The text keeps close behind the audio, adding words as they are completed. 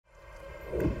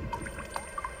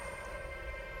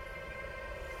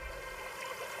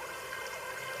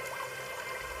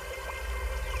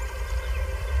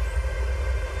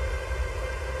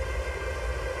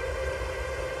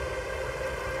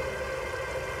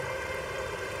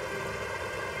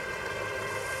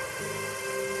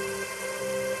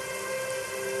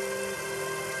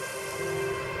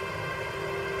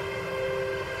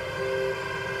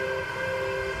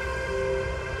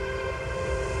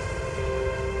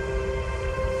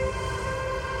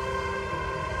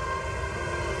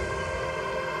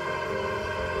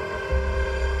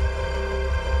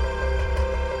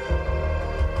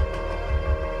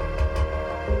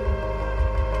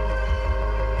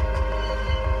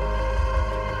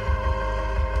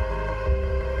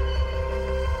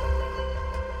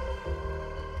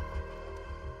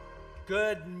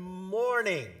Good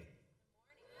morning.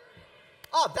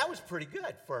 Oh, that was pretty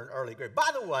good for an early grade. By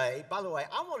the way,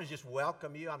 I want to just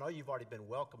welcome you. I know you've already been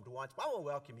welcomed once, but I want to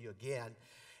welcome you again.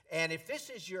 And if this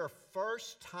is your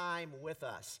first time with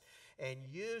us, and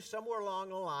you, somewhere along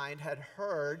the line, had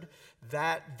heard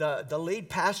that the lead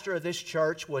pastor of this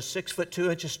church was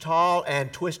 6'2" tall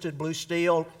and twisted blue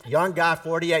steel, young guy,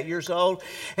 48 years old,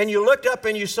 and you looked up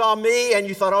and you saw me and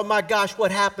you thought, oh my gosh,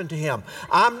 what happened to him?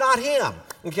 I'm not him.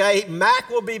 Okay, Mac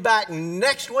will be back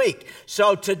next week.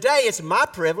 So today it's my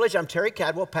privilege. I'm Terry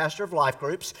Cadwell, pastor of Life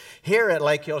Groups here at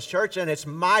Lake Hills Church, and it's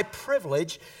my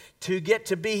privilege to get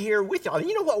to be here with y'all.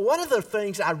 You know what? One of the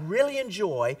things I really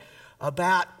enjoy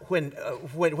about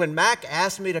when Mac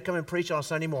asked me to come and preach on a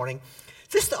Sunday morning,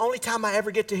 this is the only time I ever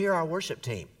get to hear our worship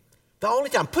team. The only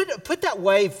time. Put that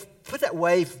wave,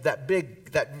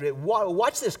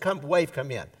 watch this wave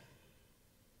come in.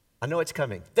 I know it's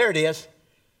coming. There it is.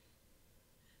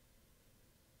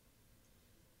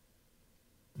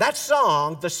 That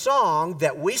song, the song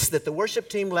that the worship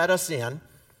team led us in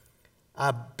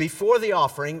before the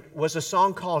offering, was a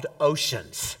song called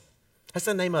Oceans. That's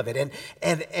the name of it.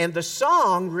 And the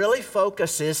song really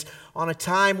focuses on a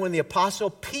time when the Apostle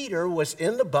Peter was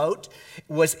in the boat,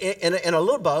 was in a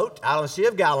little boat out on the Sea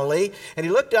of Galilee, and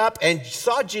he looked up and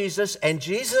saw Jesus, and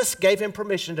Jesus gave him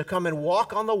permission to come and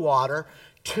walk on the water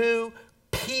to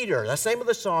Peter. That's the name of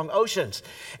the song, Oceans.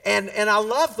 And I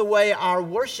love the way our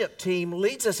worship team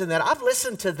leads us in that. I've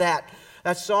listened to that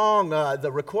song,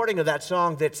 the recording of that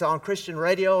song that's on Christian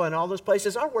radio and all those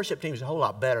places. Our worship team is a whole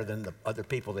lot better than the other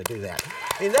people that do that.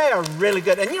 I mean, they are really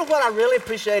good. And you know what I really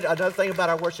appreciate, another thing about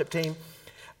our worship team?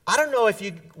 I don't know if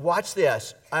you watch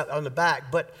this on the back,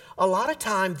 but a lot of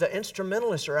times the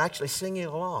instrumentalists are actually singing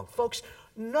along. Folks,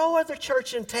 no other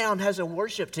church in town has a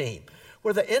worship team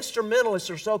where the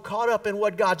instrumentalists are so caught up in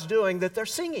what God's doing that they're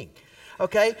singing.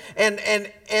 Okay?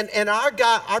 And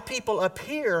our people up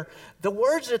here, the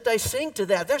words that they sing to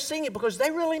that, they're singing because they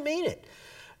really mean it.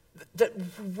 That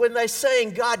when they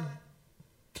sing, God,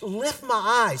 lift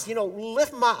my eyes,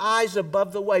 lift my eyes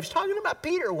above the waves. Talking about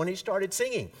Peter when he started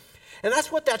singing. And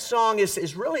that's what that song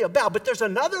is really about. But there's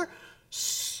another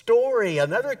story,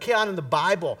 another account in the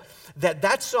Bible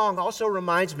that song also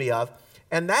reminds me of.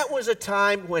 And that was a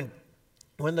time when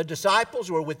the disciples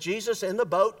were with Jesus in the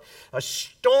boat, a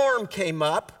storm came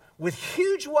up with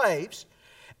huge waves,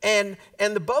 and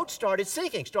the boat started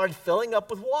sinking, started filling up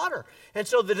with water. And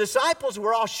so the disciples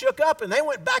were all shook up, and they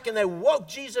went back and they woke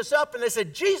Jesus up, and they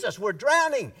said, Jesus, we're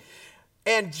drowning.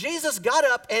 And Jesus got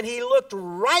up, and he looked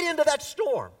right into that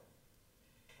storm,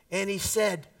 and he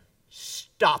said,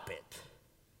 stop it.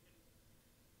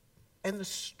 And the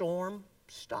storm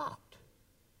stopped.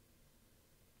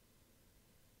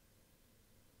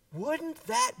 Wouldn't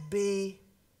that be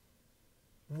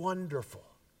wonderful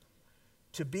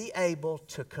to be able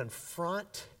to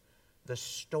confront the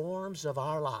storms of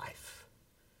our life,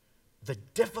 the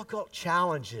difficult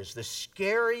challenges, the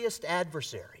scariest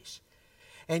adversaries,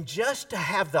 and just to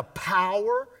have the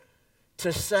power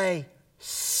to say,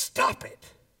 stop it,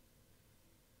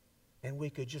 and we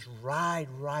could just ride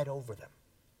right over them.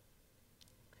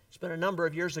 It's been a number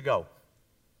of years ago.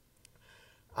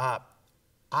 I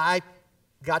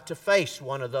got to face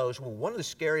one of the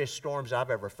scariest storms I've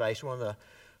ever faced, one of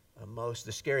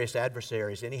the scariest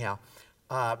adversaries anyhow.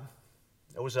 There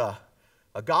was a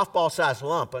golf ball-sized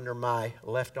lump under my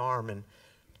left arm, and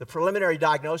the preliminary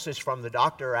diagnosis from the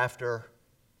doctor after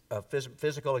a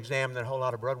physical exam and a whole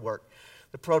lot of blood work,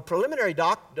 the preliminary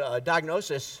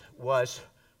diagnosis was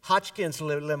Hodgkin's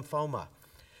lymphoma.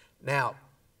 Now,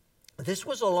 this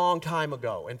was a long time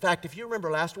ago. In fact, if you remember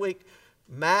last week,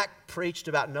 Mac preached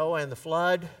about Noah and the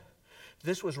flood.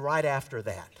 This was right after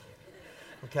that.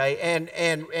 Okay,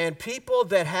 and people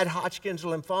that had Hodgkin's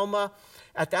lymphoma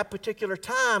at that particular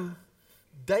time,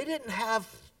 they didn't have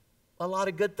a lot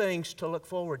of good things to look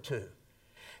forward to.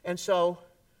 And so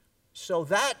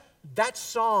that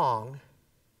song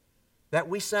that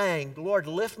we sang, Lord,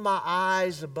 lift my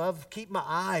eyes above, keep my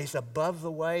eyes above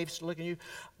the waves, look at you.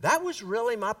 That was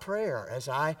really my prayer as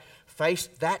I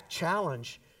faced that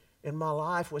challenge in my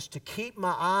life, was to keep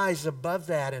my eyes above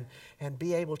that and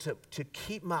be able to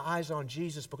keep my eyes on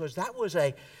Jesus, because that was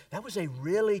a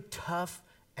really tough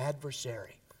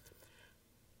adversary.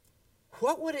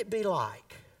 What would it be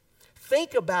like?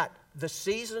 Think about the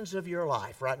seasons of your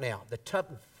life right now,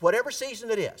 whatever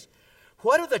season it is.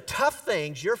 What are the tough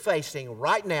things you're facing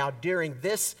right now during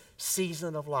this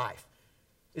season of life?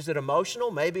 Is it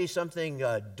emotional? Maybe something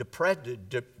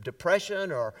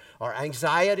depression or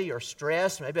anxiety or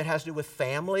stress. Maybe it has to do with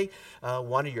family,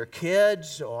 one of your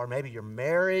kids, or maybe your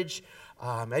marriage.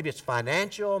 Maybe it's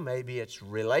financial, maybe it's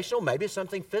relational, maybe it's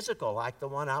something physical like the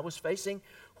one I was facing.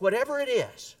 Whatever it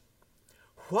is,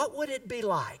 what would it be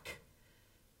like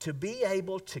to be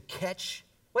able to catch?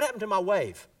 What happened to my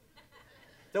wave?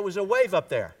 There was a wave up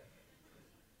there.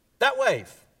 That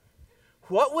wave.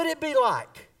 What would it be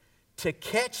like to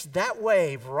catch that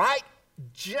wave right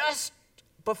just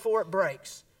before it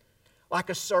breaks, like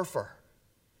a surfer,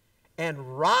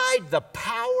 and ride the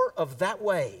power of that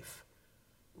wave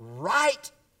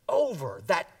right over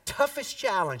that toughest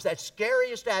challenge, that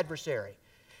scariest adversary,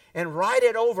 and ride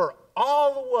it over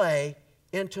all the way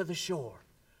into the shore?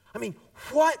 I mean,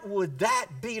 what would that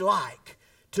be like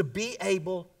to be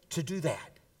able to do that?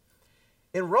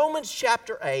 In Romans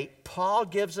chapter 8, Paul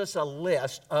gives us a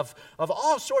list of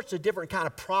all sorts of different kind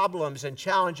of problems and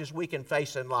challenges we can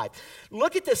face in life.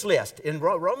 Look at this list. In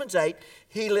Romans 8,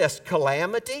 he lists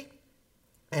calamity,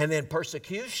 and then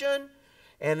persecution,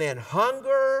 and then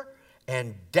hunger,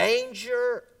 and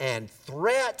danger, and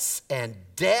threats, and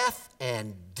death,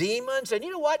 and demons. And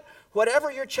you know what?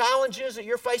 Whatever your challenge is that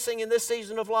you're facing in this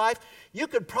season of life, you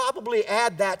could probably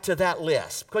add that to that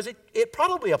list, because it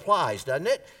probably applies, doesn't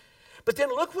it? But then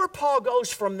look where Paul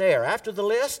goes from there. After the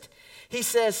list, he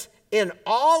says, in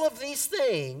all of these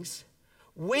things,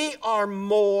 we are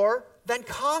more than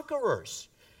conquerors.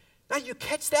 Now you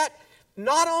catch that?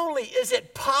 Not only is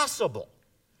it possible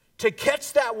to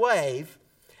catch that wave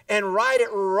and ride it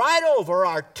right over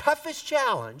our toughest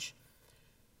challenge,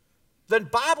 the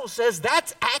Bible says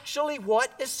that's actually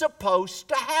what is supposed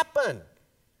to happen.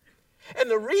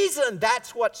 And the reason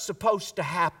that's what's supposed to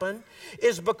happen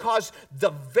is because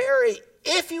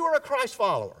if you are a Christ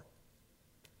follower,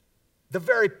 the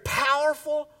very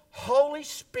powerful Holy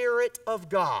Spirit of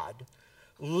God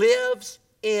lives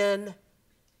in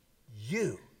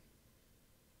you.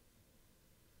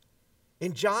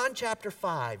 In John chapter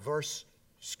 5,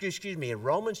 in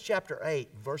Romans chapter 8,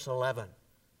 verse 11,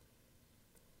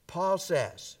 Paul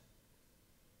says,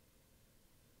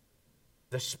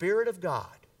 the Spirit of God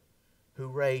who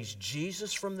raised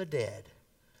Jesus from the dead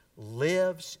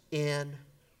lives in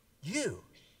you.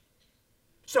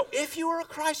 So if you are a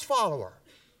Christ follower,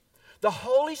 the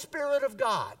Holy Spirit of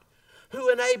God who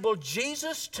enabled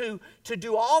Jesus to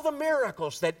do all the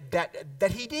miracles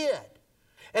that he did,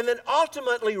 and then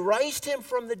ultimately raised him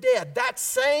from the dead, that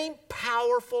same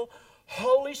powerful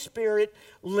Holy Spirit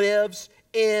lives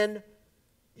in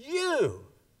you.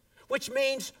 Which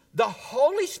means the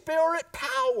Holy Spirit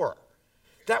power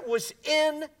that was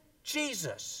in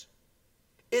Jesus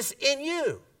is in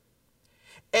you.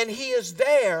 And he is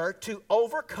there to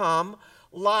overcome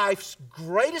life's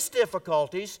greatest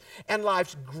difficulties and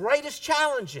life's greatest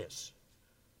challenges.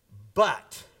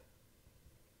 But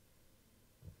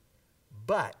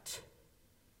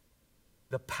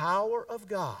the power of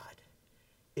God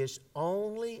is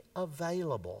only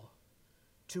available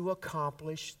to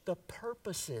accomplish the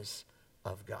purposes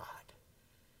of God.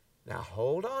 Now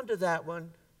hold on to that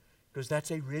one, because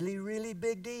that's a really, really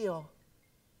big deal.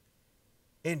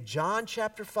 In John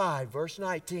chapter 5, verse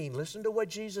 19, listen to what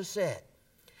Jesus said.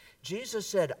 Jesus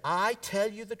said, I tell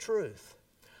you the truth.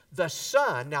 The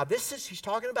Son, now he's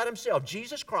talking about himself,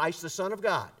 Jesus Christ, the Son of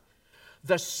God.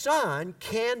 The Son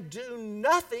can do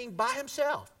nothing by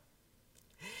himself.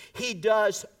 He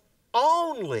does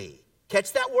only,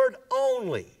 catch that word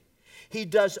only. He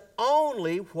does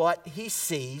only what he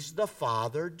sees the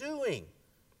Father doing.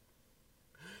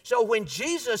 So when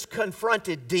Jesus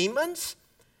confronted demons,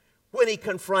 when he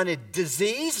confronted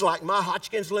disease like my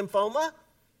Hodgkin's lymphoma,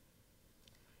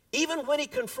 even when he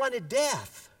confronted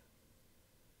death,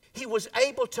 he was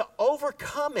able to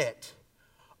overcome it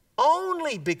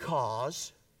only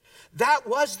because that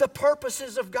was the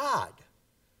purposes of God.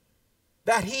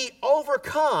 That he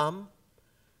overcome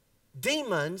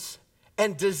demons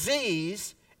and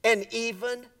disease and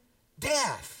even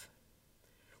death.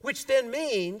 Which then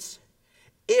means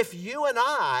if you and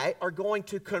I are going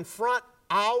to confront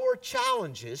our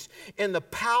challenges in the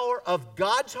power of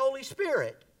God's Holy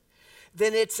Spirit,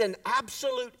 then it's an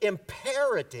absolute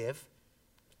imperative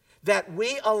that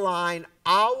we align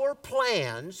our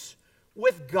plans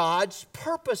with God's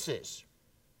purposes.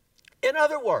 In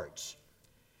other words,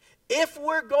 if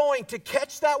we're going to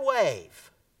catch that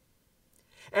wave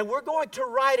and we're going to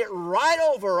ride it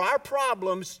right over our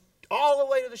problems all the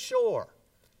way to the shore,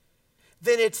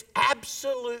 then it's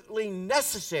absolutely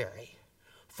necessary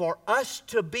for us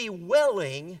to be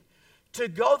willing to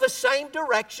go the same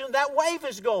direction that wave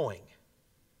is going.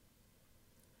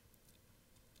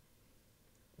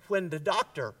 When the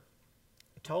doctor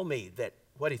told me that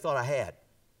what he thought I had,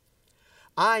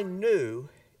 I knew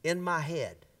in my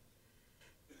head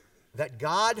that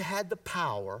God had the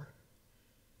power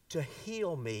to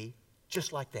heal me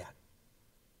just like that.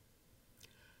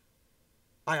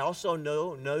 I also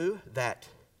knew that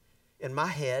in my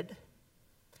head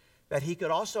that he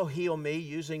could also heal me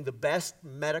using the best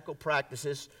medical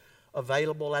practices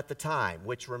available at the time,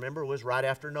 which, remember, was right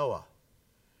after Noah.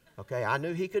 Okay, I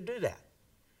knew he could do that.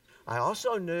 I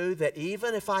also knew that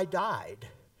even if I died,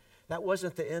 that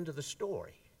wasn't the end of the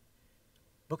story.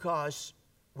 Because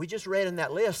we just read in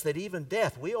that list that even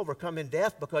death, we overcome in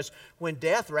death, because when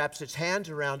death wraps its hands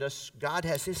around us, God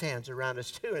has his hands around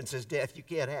us too and says, death, you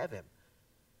can't have him.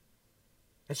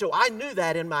 And so I knew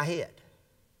that in my head.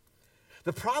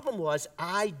 The problem was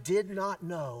I did not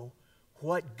know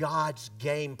what God's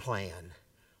game plan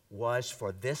was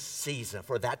for this season,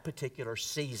 for that particular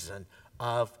season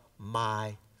of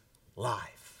my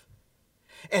life.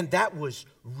 And that was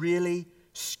really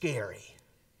scary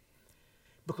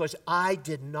because I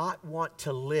did not want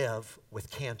to live with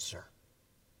cancer.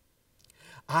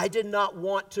 I did not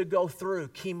want to go through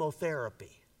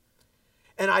chemotherapy.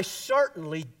 And I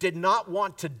certainly did not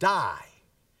want to die,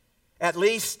 at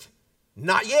least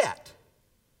not yet.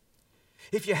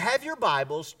 If you have your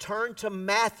Bibles, turn to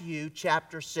Matthew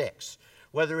chapter 6,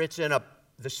 whether it's in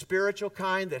the spiritual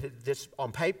kind that's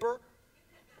on paper,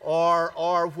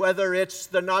 or whether it's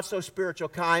the not-so-spiritual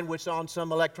kind which is on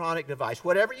some electronic device.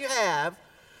 Whatever you have,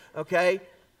 okay,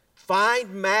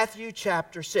 find Matthew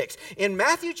chapter 6. In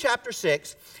Matthew chapter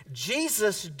 6,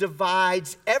 Jesus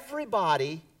divides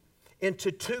everybody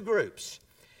into two groups.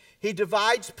 He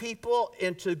divides people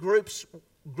into groups.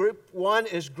 Group one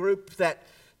is group that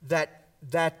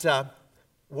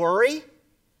worry,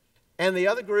 and the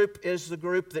other group is the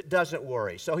group that doesn't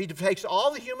worry. So he takes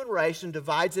all the human race and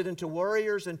divides it into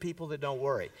worriers and people that don't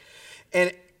worry.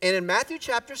 And in Matthew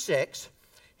chapter 6,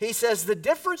 he says the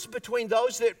difference between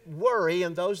those that worry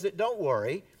and those that don't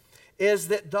worry is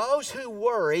that those who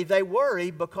worry, they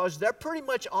worry because they're pretty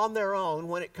much on their own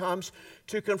when it comes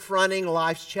to confronting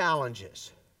life's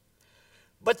challenges.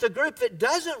 But the group that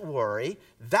doesn't worry,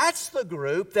 that's the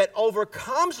group that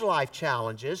overcomes life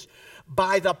challenges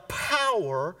by the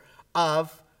power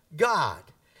of God.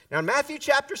 Now, in Matthew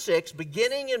chapter 6,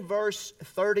 beginning in verse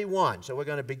 31. So we're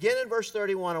going to begin in verse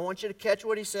 31. I want you to catch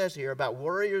what he says here about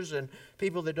worriers and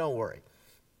people that don't worry.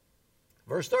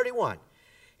 Verse 31.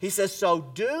 He says, "So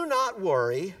do not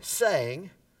worry,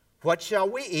 saying, what shall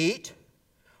we eat?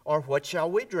 Or what shall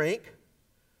we drink?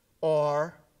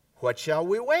 Or what shall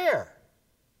we wear?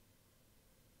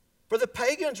 For the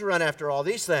pagans run after all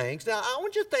these things." Now, I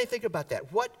want you to think about that.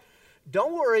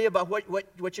 Don't worry about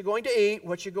what you're going to eat,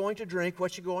 what you're going to drink,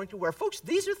 what you're going to wear. Folks,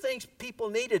 these are things people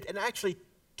needed and actually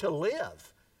to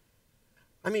live.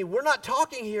 I mean, we're not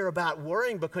talking here about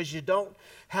worrying because you don't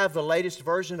have the latest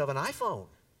version of an iPhone.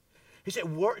 He said,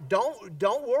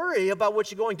 don't worry about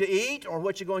what you're going to eat or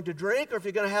what you're going to drink or if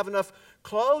you're going to have enough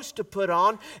clothes to put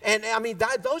on. And I mean,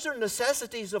 those are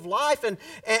necessities of life. And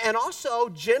also,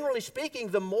 generally speaking,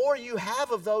 the more you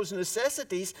have of those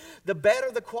necessities, the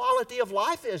better the quality of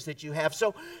life is that you have.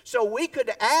 So we could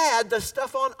add the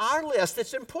stuff on our list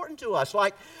that's important to us,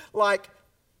 like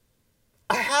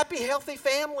a happy, healthy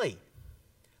family,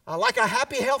 like a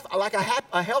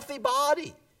healthy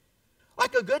body,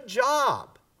 like a good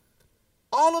job.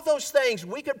 All of those things,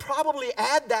 we could probably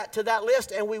add that to that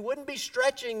list and we wouldn't be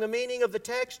stretching the meaning of the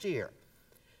text here.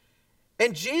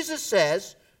 And Jesus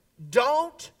says,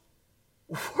 don't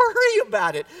worry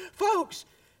about it. Folks,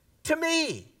 to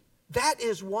me, that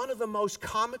is one of the most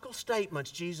comical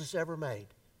statements Jesus ever made.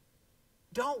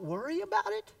 Don't worry about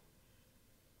it?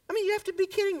 I mean, you have to be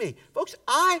kidding me. Folks,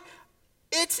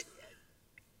 it's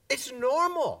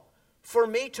normal for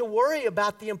me to worry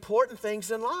about the important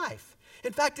things in life.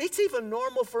 In fact, it's even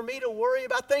normal for me to worry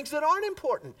about things that aren't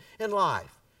important in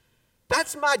life.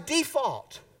 That's my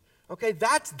default. Okay,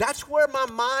 that's where my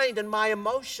mind and my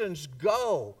emotions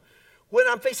go when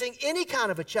I'm facing any kind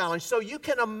of a challenge. So you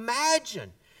can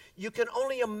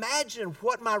only imagine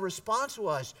what my response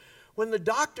was when the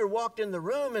doctor walked in the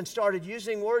room and started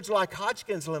using words like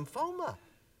Hodgkin's lymphoma.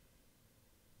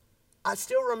 I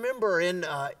still remember in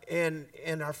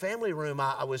our family room,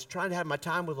 I was trying to have my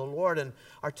time with the Lord, and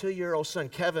our 2-year-old son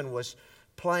Kevin was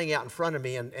playing out in front of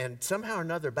me, and somehow or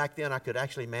another back then I could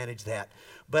actually manage that.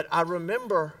 But I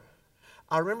remember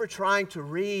trying to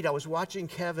read. I was watching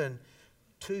Kevin,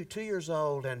 2 years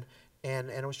old, and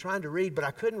I was trying to read, but I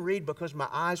couldn't read because my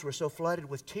eyes were so flooded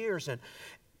with tears. And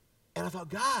I thought,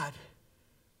 God,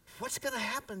 what's going to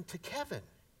happen to Kevin?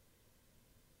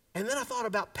 And then I thought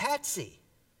about Patsy.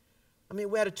 I mean,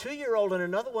 we had a 2-year-old and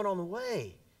another one on the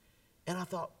way. And I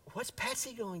thought, what's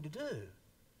Patsy going to do?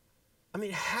 I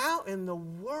mean, how in the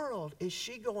world is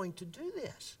she going to do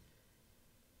this?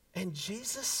 And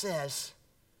Jesus says,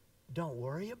 don't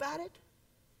worry about it.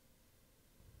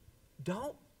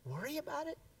 Don't worry about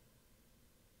it.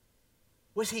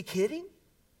 Was he kidding?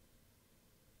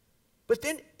 But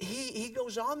then he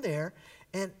goes on there,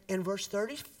 and in verse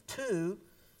 32,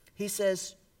 he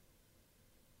says,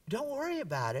 don't worry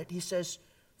about it. He says,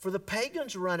 for the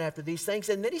pagans run after these things.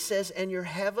 And then he says, and your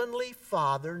heavenly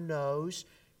Father knows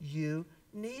you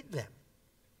need them.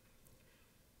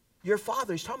 Your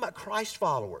Father, he's talking about Christ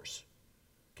followers.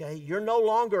 Okay, you're no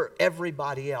longer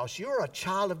everybody else. You're a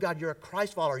child of God. You're a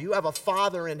Christ follower. You have a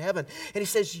Father in heaven. And he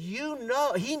says,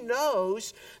 he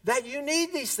knows that you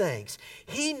need these things.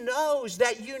 He knows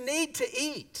that you need to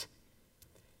eat.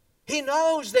 He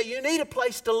knows that you need a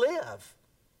place to live.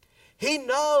 He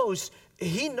knows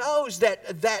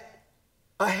that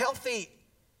a healthy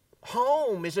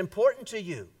home is important to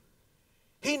you.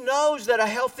 He knows that a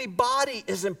healthy body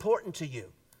is important to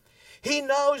you. He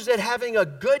knows that having a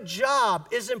good job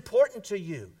is important to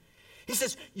you. He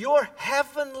says, your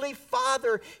heavenly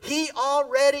Father, he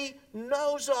already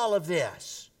knows all of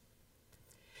this.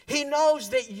 He knows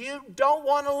that you don't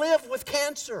want to live with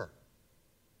cancer.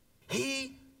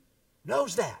 He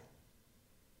knows that.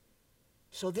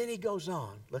 So then he goes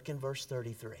on. Look in verse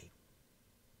 33.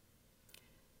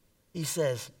 He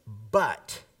says,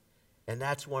 but, and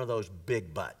that's one of those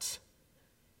big buts.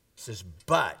 He says,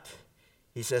 but,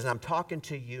 he says, I'm talking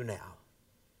to you now,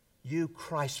 you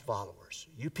Christ followers,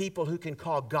 you people who can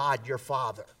call God your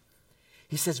Father.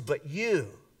 He says, but you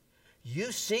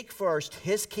seek first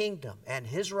his kingdom and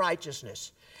his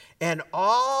righteousness, and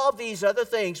all these other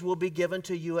things will be given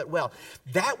to you at will.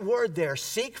 That word there,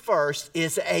 seek first,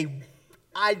 is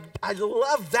I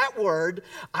love that word.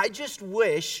 I just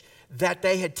wish that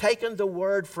they had taken the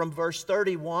word from verse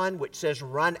 31, which says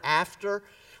run after,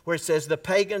 where it says the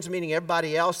pagans, meaning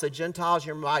everybody else, the Gentiles,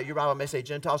 your Bible may say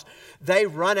Gentiles, they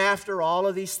run after all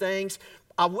of these things.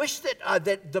 I wish that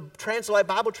the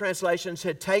Bible translations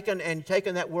had taken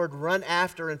that word run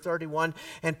after in 31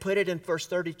 and put it in verse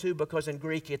 32, because in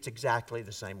Greek it's exactly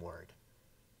the same word.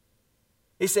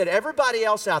 He said, everybody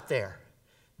else out there,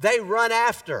 they run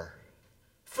after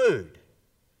food,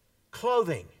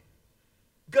 clothing,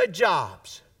 good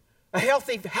jobs, a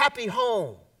healthy, happy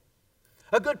home,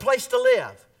 a good place to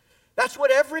live. That's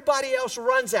what everybody else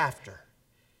runs after.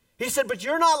 He said, but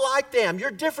you're not like them.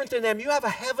 You're different than them. You have a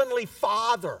heavenly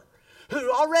Father who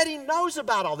already knows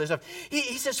about all this stuff.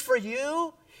 He says, for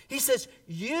you, he says,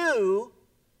 you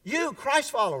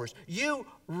Christ followers, you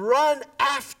run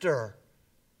after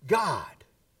God.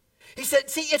 He said,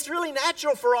 see, it's really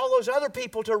natural for all those other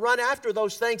people to run after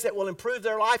those things that will improve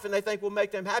their life and they think will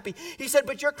make them happy. He said,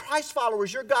 but you're Christ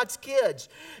followers. You're God's kids.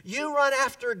 You run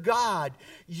after God.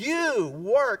 You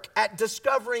work at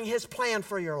discovering his plan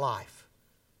for your life.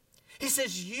 He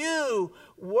says, you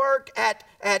work at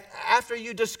after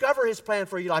you discover his plan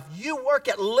for your life, you work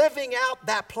at living out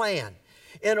that plan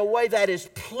in a way that is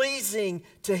pleasing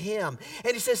to him.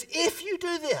 And he says, if you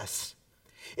do this,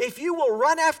 if you will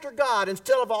run after God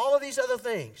instead of all of these other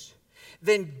things,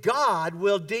 then God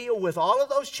will deal with all of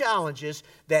those challenges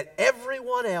that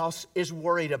everyone else is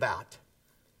worried about.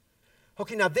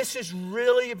 Okay, now this is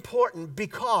really important,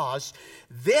 because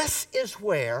this is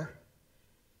where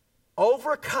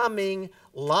overcoming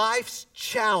life's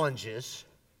challenges,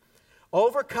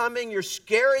 overcoming your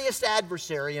scariest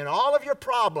adversary and all of your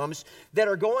problems that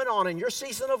are going on in your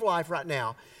season of life right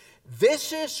now,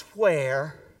 this is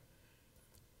where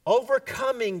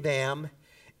overcoming them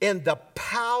in the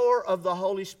power of the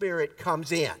Holy Spirit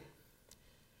comes in.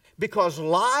 Because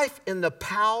life in the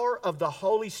power of the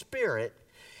Holy Spirit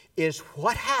is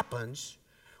what happens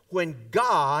when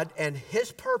God and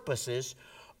his purposes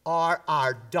are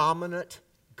our dominant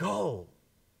goal.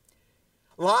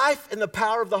 Life in the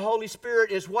power of the Holy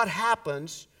Spirit is what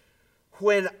happens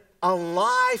when a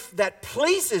life that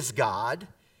pleases God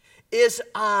is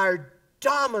our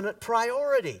dominant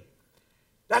priority.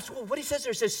 That's what he says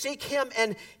there. He says, seek him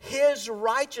and his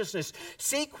righteousness.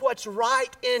 Seek what's right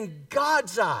in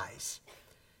God's eyes.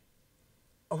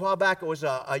 A while back, it was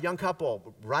a young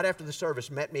couple, right after the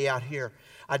service, met me out here.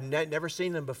 I'd never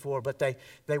seen them before, but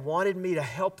they wanted me to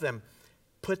help them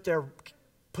put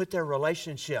their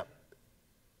relationship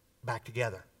back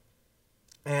together.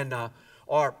 And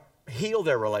or heal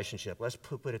their relationship, let's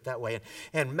put it that way.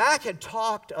 And Mac had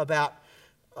talked about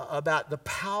the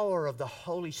power of the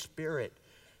Holy Spirit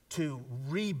to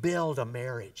rebuild a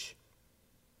marriage.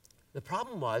 The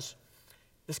problem was,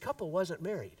 this couple wasn't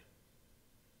married.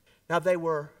 Now, they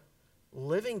were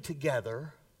living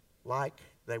together like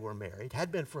they were married,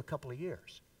 had been for a couple of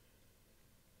years,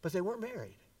 but they weren't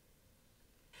married.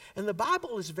 And the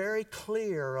Bible is very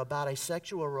clear about a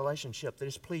sexual relationship that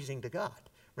is pleasing to God.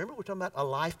 Remember, we're talking about a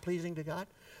life pleasing to God?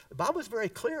 The Bible is very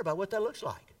clear about what that looks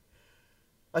like.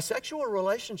 A sexual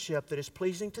relationship that is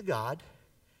pleasing to God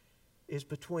is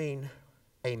between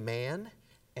a man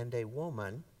and a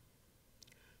woman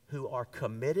who are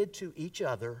committed to each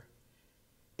other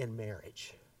in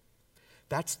marriage.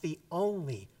 That's the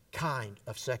only kind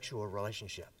of sexual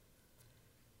relationship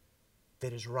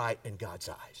that is right in God's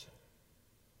eyes.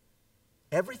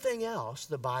 Everything else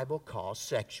the Bible calls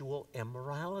sexual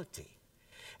immorality.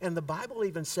 And the Bible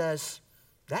even says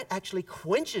that actually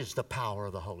quenches the power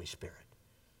of the Holy Spirit.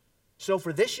 So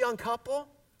for this young couple,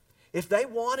 if they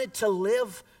wanted to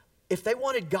live, if they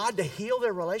wanted God to heal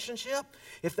their relationship,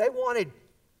 if they wanted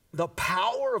the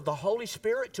power of the Holy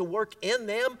Spirit to work in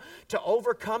them to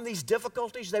overcome these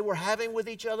difficulties they were having with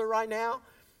each other right now,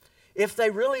 if they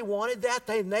really wanted that,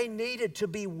 then they needed to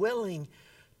be willing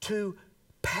to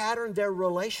pattern their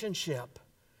relationship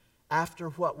after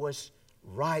what was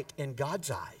right in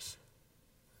God's eyes.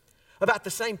 About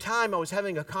the same time, I was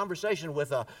having a conversation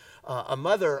with a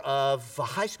mother of a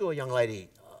high school young lady,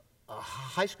 a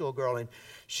high school girl, and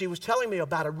she was telling me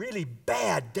about a really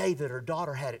bad day that her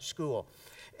daughter had at school.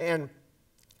 And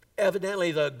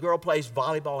evidently the girl plays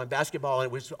volleyball and basketball, and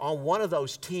it was on one of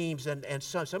those teams, and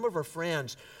some of her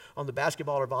friends on the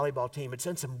basketball or volleyball team had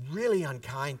said some really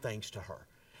unkind things to her.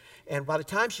 And by the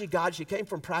time she came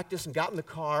from practice and got in the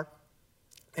car,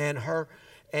 and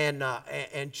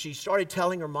she started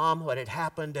telling her mom what had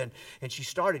happened, and she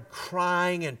started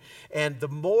crying, and the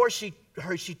more she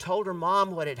told her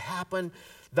mom what had happened,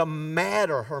 the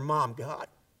madder her mom got.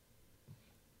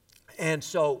 And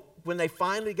so when they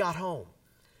finally got home,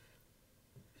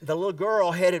 the little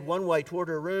girl headed one way toward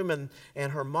her room,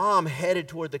 and her mom headed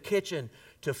toward the kitchen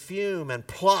to fume and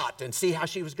plot and see how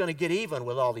she was going to get even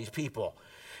with all these people.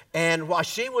 And while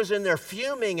she was in there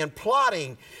fuming and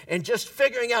plotting and just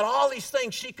figuring out all these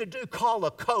things she could do, call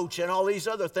a coach and all these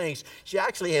other things, she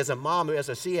actually has a mom who has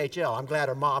a CHL. I'm glad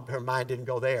her mind didn't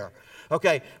go there.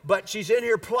 Okay, but she's in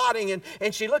here plotting,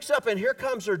 and she looks up, and here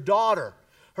comes her daughter.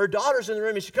 Her daughter's in the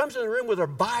room, and she comes in the room with her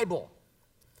Bible.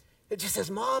 And she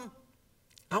says, "Mom,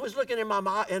 I was looking in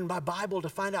my Bible to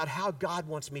find out how God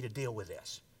wants me to deal with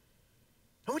this."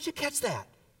 I want you to catch that.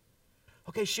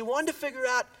 Okay, she wanted to figure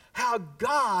out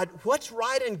what's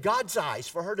right in God's eyes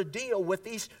for her to deal with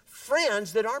these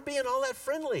friends that aren't being all that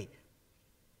friendly.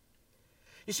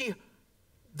 You see,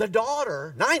 the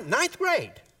daughter, ninth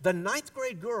grade, the ninth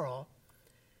grade girl,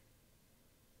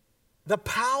 the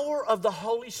power of the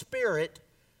Holy Spirit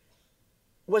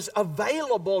was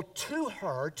available to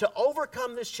her to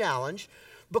overcome this challenge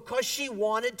because she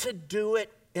wanted to do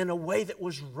it in a way that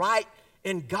was right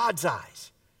in God's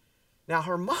eyes. Now,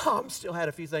 her mom still had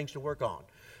a few things to work on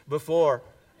before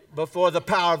the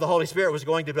power of the Holy Spirit was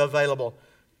going to be available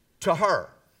to her.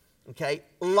 Okay?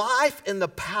 Life in the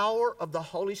power of the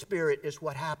Holy Spirit is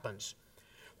what happens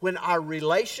when our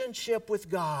relationship with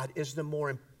God is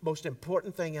the most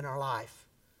important thing in our life.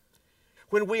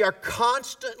 When we are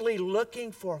constantly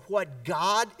looking for what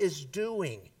God is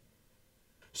doing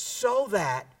so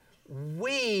that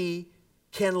we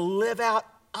can live out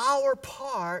our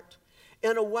part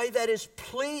in a way that is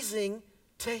pleasing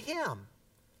to Him.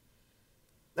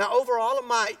 Now, over all of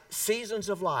my seasons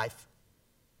of life,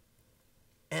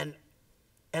 and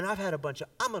I've had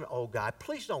I'm an old guy.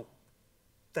 Please don't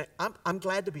think, I'm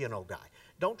glad to be an old guy.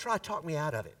 Don't try to talk me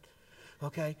out of it,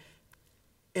 okay?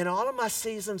 In all of my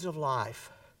seasons of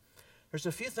life, there's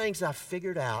a few things I've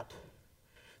figured out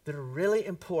that are really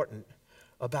important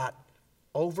about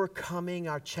overcoming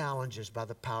our challenges by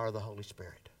the power of the Holy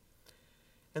Spirit.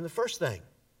 And the first thing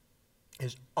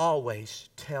is always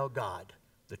tell God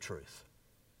the truth.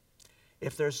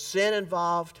 If there's sin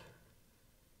involved,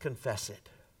 confess it.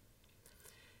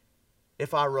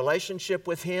 If our relationship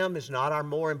with Him is not our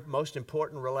most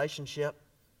important relationship,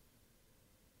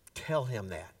 tell Him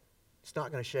that. It's not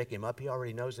going to shake Him up. He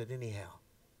already knows it anyhow.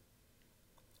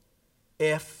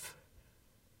 If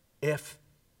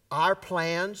our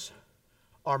plans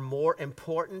are more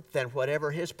important than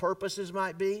whatever His purposes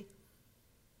might be,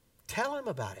 tell Him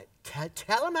about it.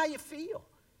 Tell Him how you feel.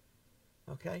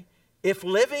 Okay? If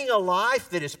living a life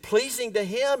that is pleasing to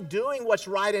Him, doing what's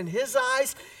right in His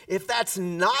eyes, if that's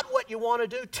not what you want to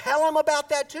do, tell Him about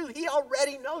that too. He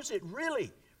already knows it,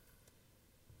 really.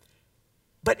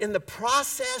 But in the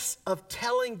process of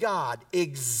telling God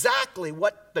exactly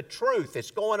what the truth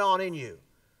is going on in you,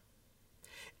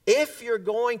 if you're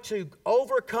going to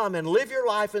overcome and live your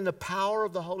life in the power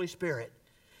of the Holy Spirit,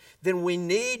 then we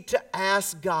need to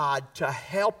ask God to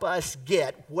help us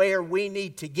get where we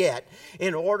need to get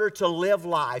in order to live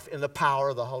life in the power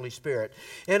of the Holy Spirit.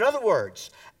 In other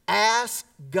words, ask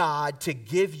God to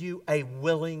give you a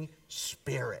willing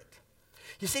spirit.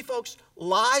 You see, folks,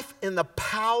 life in the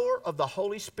power of the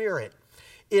Holy Spirit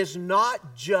is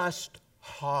not just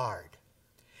hard.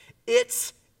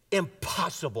 It's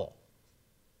impossible.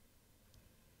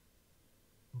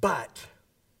 But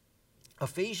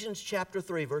Ephesians chapter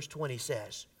 3, verse 20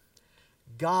 says,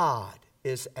 God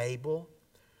is able,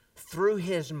 through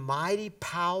His mighty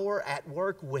power at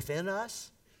work within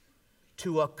us,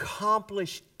 to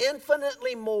accomplish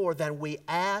infinitely more than we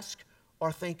ask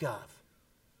or think of.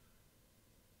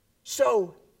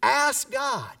 So ask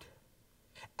God.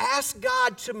 Ask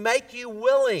God to make you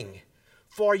willing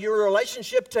for your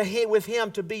relationship with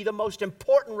Him to be the most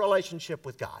important relationship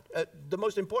with God, the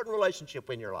most important relationship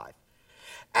in your life.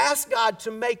 Ask God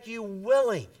to make you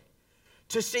willing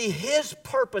to see His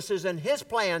purposes and His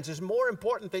plans as more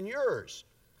important than yours.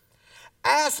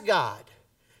 Ask God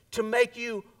to make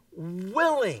you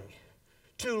willing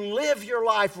to live your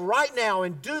life right now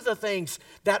and do the things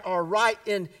that are right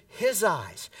in His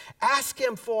eyes. Ask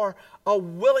Him for a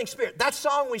willing spirit. That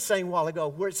song we sang a while ago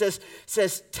where it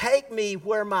says, take me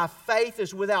where my faith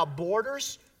is without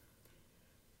borders.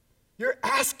 You're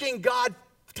asking God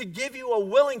to give you a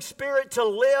willing spirit to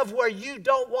live where you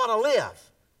don't want to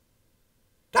live.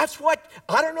 That's what,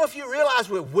 I don't know if you realized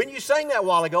when you sang that a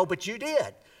while ago, but you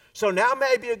did. So now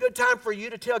may be a good time for you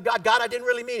to tell God, God, I didn't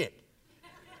really mean it.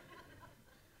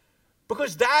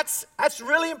 Because that's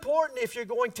really important if you're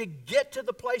going to get to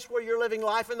the place where you're living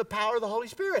life in the power of the Holy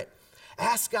Spirit.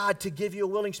 Ask God to give you a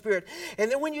willing spirit. And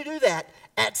then when you do that,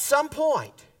 at some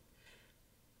point,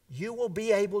 you will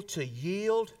be able to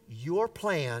yield your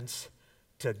plans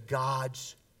to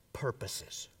God's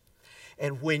purposes.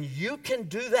 And when you can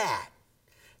do that,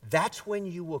 that's when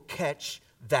you will catch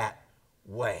that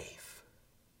wave.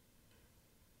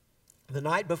 The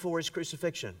night before His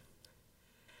crucifixion,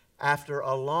 after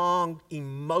a long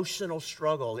emotional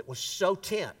struggle, it was so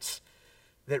tense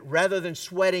that rather than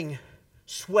sweating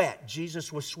sweat,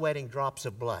 Jesus was sweating drops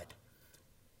of blood.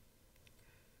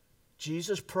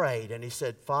 Jesus prayed and He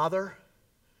said, Father,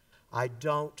 I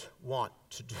don't want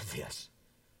to do this,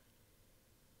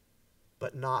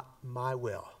 but not my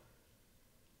will,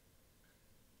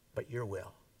 but your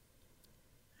will.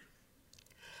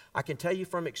 I can tell you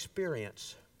from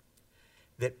experience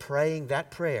that praying that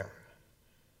prayer,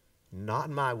 not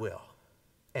my will,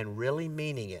 and really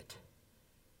meaning it,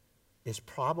 is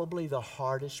probably the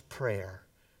hardest prayer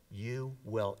you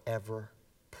will ever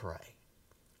pray.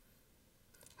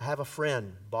 I have a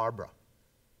friend, Barbara.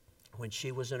 When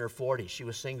she was in her 40s, she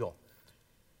was single.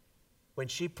 When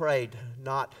she prayed,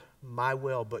 not my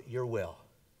will, but your will,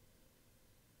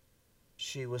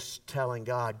 she was telling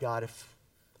God, God, if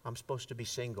I'm supposed to be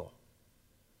single,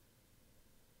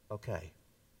 okay.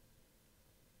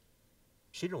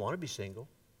 She didn't want to be single,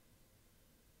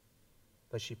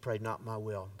 but she prayed, not my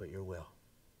will, but your will.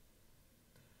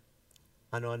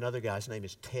 I know another guy's name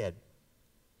is Ted.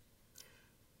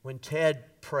 When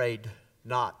Ted prayed,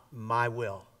 not my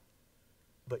will,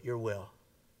 but your will,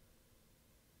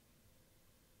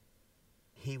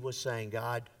 he was saying,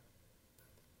 God,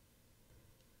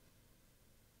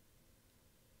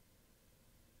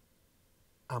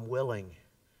 I'm willing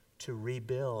to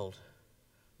rebuild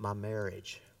my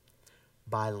marriage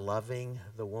by loving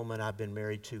the woman I've been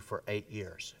married to for 8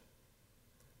 years,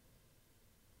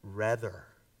 rather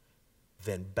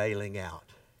than bailing out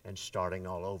and starting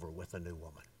all over with a new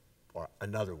woman or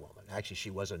another woman. Actually, she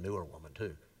was a newer woman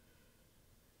too.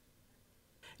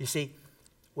 You see,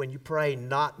 when you pray,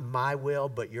 not my will,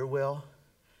 but your will,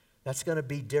 that's going to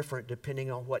be different depending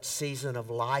on what season of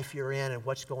life you're in and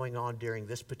what's going on during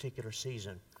this particular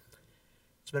season.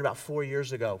 It's been about 4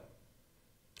 years ago.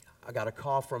 I got a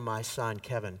call from my son,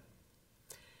 Kevin,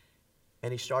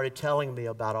 and he started telling me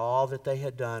about all that they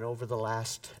had done over the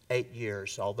last 8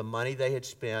 years, all the money they had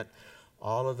spent,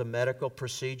 all of the medical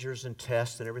procedures and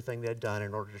tests and everything they had done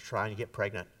in order to try and get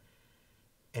pregnant.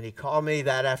 And he called me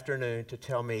that afternoon to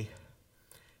tell me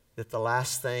that the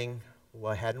last thing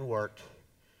hadn't worked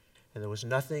and there was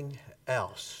nothing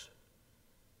else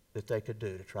that they could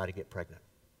do to try to get pregnant.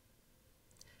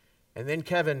 And then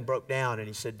Kevin broke down and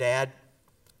he said, Dad,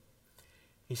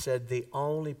 he said, the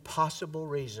only possible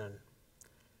reason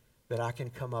that I can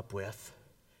come up with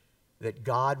that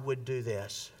God would do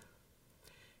this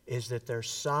is that there's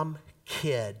some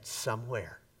kid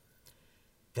somewhere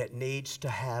that needs to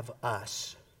have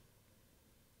us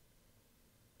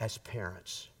as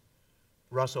parents.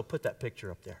 Russell, put that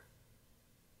picture up there.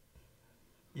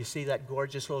 You see that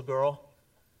gorgeous little girl?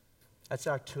 That's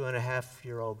our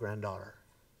 2.5-year-old granddaughter.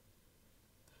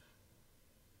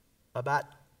 About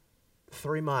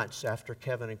 3 months after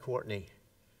Kevin and Courtney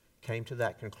came to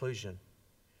that conclusion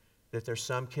that there's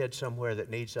some kid somewhere that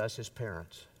needs us as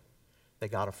parents, they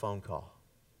got a phone call.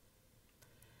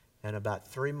 And about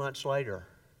 3 months later,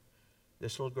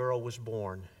 this little girl was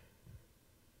born,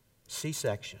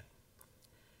 C-section.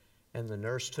 And the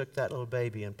nurse took that little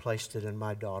baby and placed it in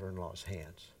my daughter-in-law's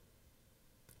hands.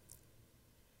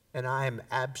 And I am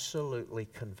absolutely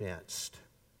convinced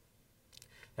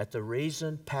that the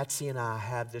reason Patsy and I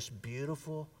have this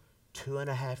beautiful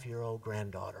 2.5-year-old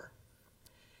granddaughter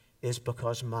is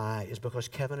because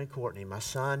Kevin and Courtney, my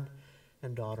son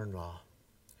and daughter-in-law,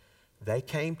 they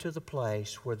came to the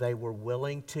place where they were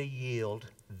willing to yield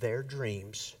their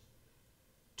dreams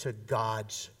to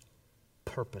God's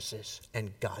purposes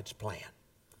and God's plan.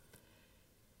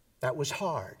 That was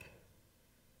hard,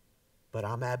 but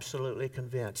I'm absolutely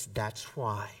convinced that's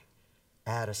why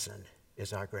Addison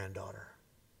is our granddaughter.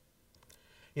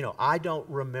 You know, I don't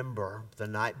remember the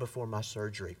night before my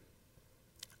surgery.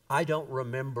 I don't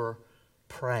remember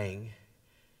praying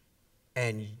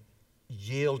and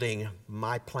yielding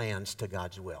my plans to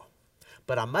God's will.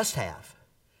 But I must have,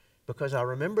 because I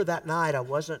remember that night I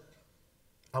wasn't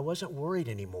worried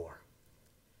anymore.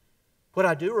 What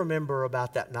I do remember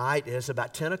about that night is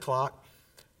about 10 o'clock,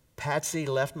 Patsy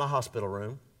left my hospital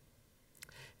room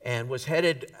and was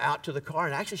headed out to the car.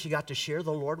 And actually, she got to share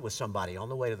the Lord with somebody on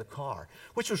the way to the car,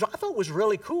 which I thought was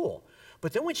really cool.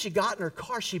 But then when she got in her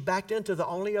car, she backed into the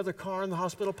only other car in the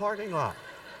hospital parking lot.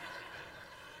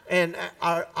 And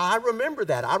I remember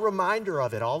that. I remind her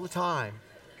of it all the time.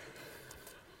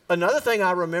 Another thing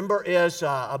I remember is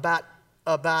about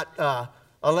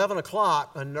 11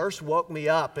 o'clock, a nurse woke me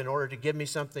up in order to give me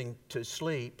something to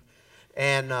sleep.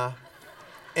 And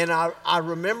I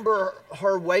remember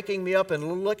her waking me up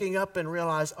and looking up and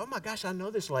realized, oh my gosh, I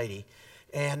know this lady.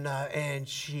 And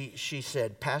she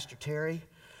said, Pastor Terry,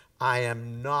 I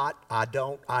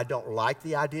don't like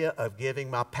the idea of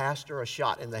giving my pastor a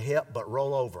shot in the hip, but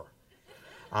roll over.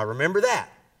 I remember that,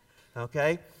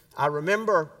 okay? I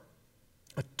remember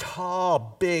a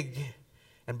tall, big,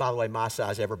 and by the way, my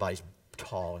size, everybody's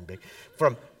tall and big,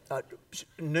 from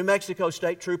New Mexico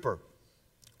State Trooper.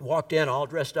 Walked in all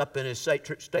dressed up in his state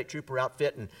trooper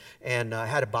outfit and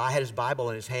had his Bible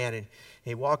in his hand. And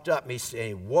he walked up and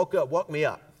he woke me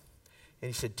up. And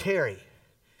he said, Terry,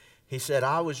 he said,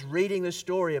 I was reading this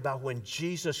story about when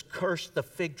Jesus cursed the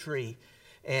fig tree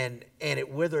and it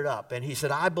withered up. And he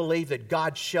said, I believe that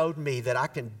God showed me that I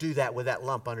can do that with that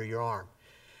lump under your arm.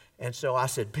 And so I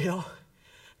said, Bill,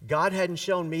 God hadn't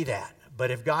shown me that.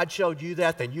 But if God showed you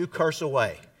that, then you curse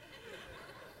away.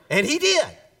 And he did.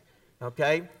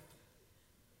 Okay?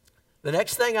 The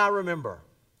next thing I remember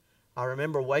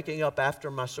waking up after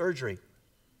my surgery,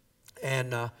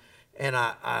 and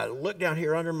I looked down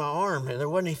here under my arm, and there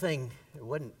wasn't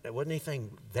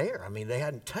anything there. I mean, they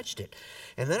hadn't touched it.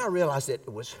 And then I realized that it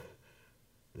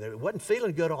wasn't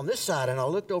feeling good on this side, and I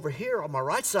looked over here on my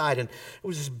right side, and it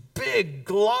was this big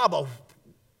glob of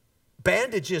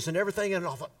bandages and everything, and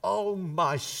I thought, oh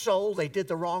my soul, they did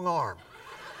the wrong arm.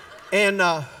 And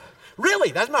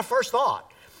really, that's my first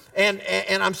thought. And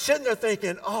I'm sitting there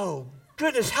thinking, oh,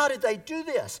 goodness, how did they do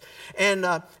this? And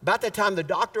about that time, the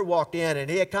doctor walked in, and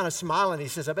he had kind of smiling. He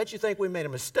says, I bet you think we made a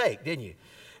mistake, didn't you?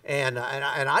 And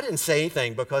I didn't say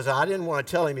anything because I didn't want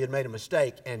to tell him he had made a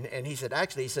mistake. And he said,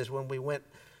 actually, he says, when we went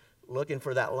looking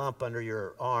for that lump under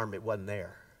your arm, it wasn't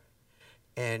there.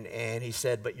 And he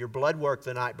said, but your blood work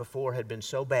the night before had been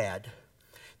so bad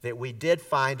that we did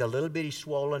find a little bitty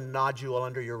swollen nodule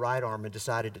under your right arm and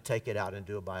decided to take it out and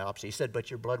do a biopsy. He said, but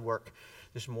your blood work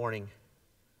this morning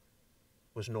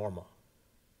was normal.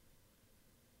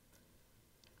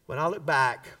 When I look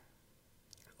back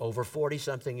over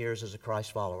 40-something years as a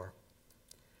Christ follower,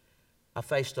 I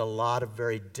faced a lot of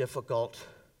very difficult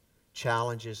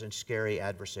challenges and scary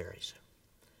adversaries.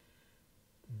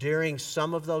 During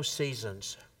some of those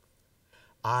seasons,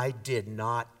 I did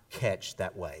not catch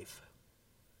that wave.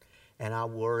 And I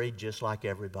worried just like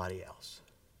everybody else.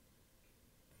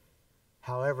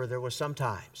 However, there were some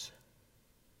times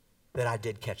that I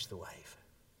did catch the wave.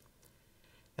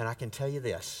 And I can tell you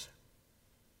this,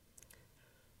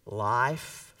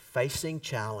 life, facing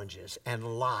challenges,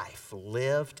 and life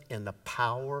lived in the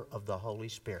power of the Holy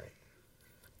Spirit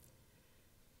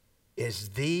is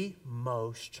the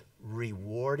most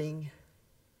rewarding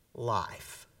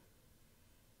life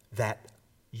that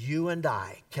you and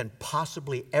I can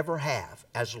possibly ever have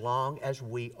as long as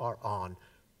we are on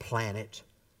planet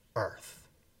Earth.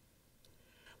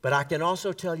 But I can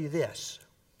also tell you this,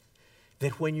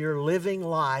 that when you're living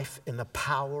life in the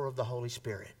power of the Holy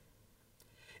Spirit,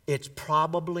 it's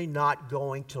probably not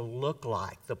going to look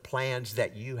like the plans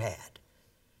that you had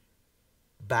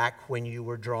back when you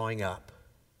were drawing up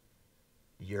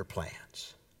your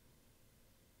plans.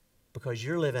 Because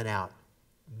you're living out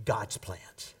God's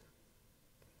plans.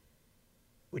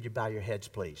 Would you bow your heads,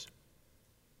 please?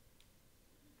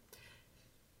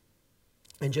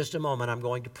 In just a moment, I'm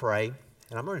going to pray,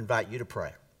 and I'm going to invite you to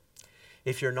pray.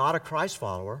 If you're not a Christ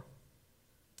follower,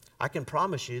 I can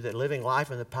promise you that living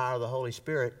life in the power of the Holy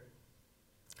Spirit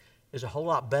is a whole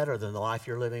lot better than the life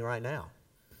you're living right now.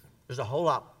 There's a whole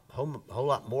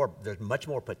lot more, there's much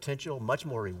more potential, much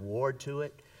more reward to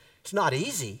it. It's not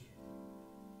easy,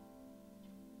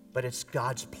 but it's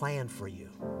God's plan for you,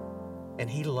 and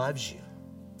He loves you.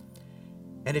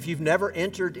 And if you've never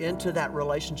entered into that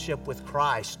relationship with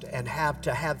Christ and have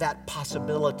that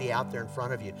possibility out there in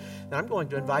front of you, then I'm going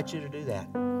to invite you to do that.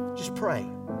 Just pray.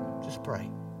 Just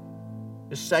pray.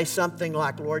 Just say something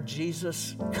like, Lord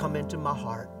Jesus, come into my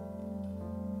heart.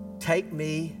 Take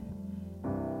me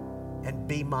and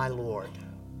be my Lord.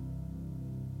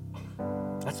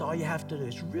 That's all you have to do.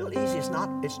 It's real easy. It's not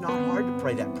hard to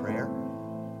pray that prayer.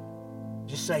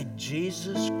 Just say,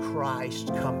 Jesus Christ,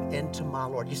 come into my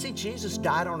Lord. You see, Jesus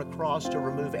died on a cross to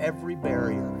remove every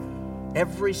barrier,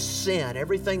 every sin,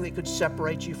 everything that could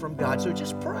separate you from God. So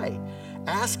just pray.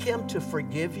 Ask Him to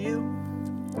forgive you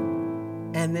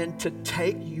and then to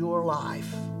take your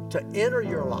life, to enter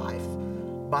your life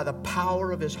by the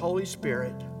power of His Holy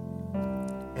Spirit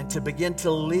and to begin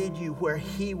to lead you where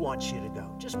He wants you to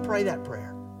go. Just pray that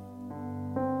prayer.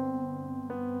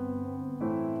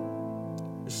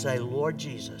 Say, Lord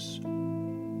Jesus,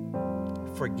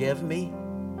 forgive me.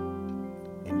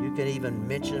 And you can even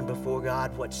mention before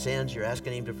God what sins you're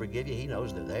asking Him to forgive you. He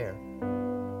knows they're there.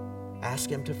 Ask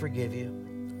Him to forgive you.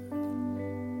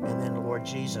 And then, Lord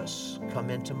Jesus, come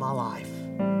into my life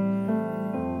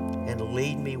and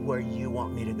lead me where you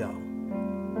want me to go.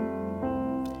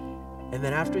 And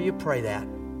then after you pray that,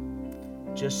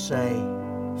 just say,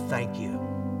 thank you.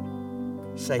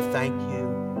 Say, thank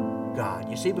you, God.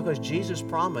 You see, because Jesus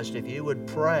promised if you would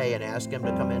pray and ask Him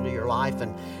to come into your life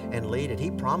and lead it, He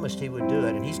promised He would do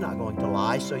it, and He's not going to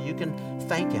lie, so you can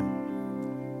thank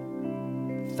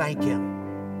Him. Thank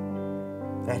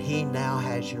Him that He now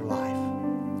has your life.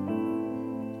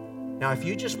 Now, if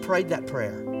you just prayed that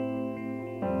prayer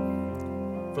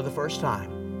for the first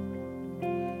time,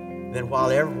 then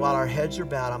while our heads are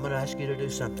bowed, I'm going to ask you to do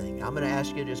something. I'm going to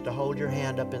ask you just to hold your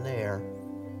hand up in the air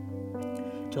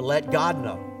to let God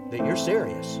know that you're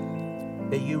serious,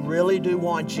 that you really do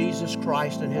want Jesus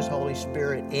Christ and His Holy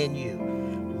Spirit in you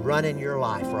running your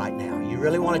life right now. You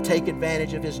really want to take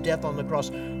advantage of His death on the cross.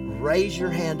 Raise your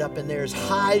hand up in there as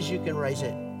high as you can raise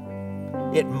it.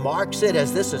 It marks it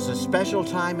as this is a special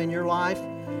time in your life,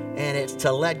 and it's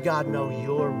to let God know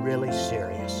you're really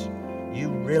serious. You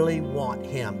really want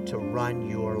Him to run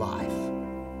your life.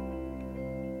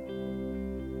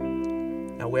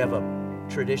 Now, we have a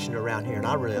tradition around here, and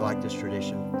I really like this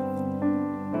tradition.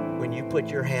 When you put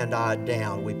your hand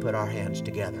down, we put our hands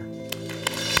together.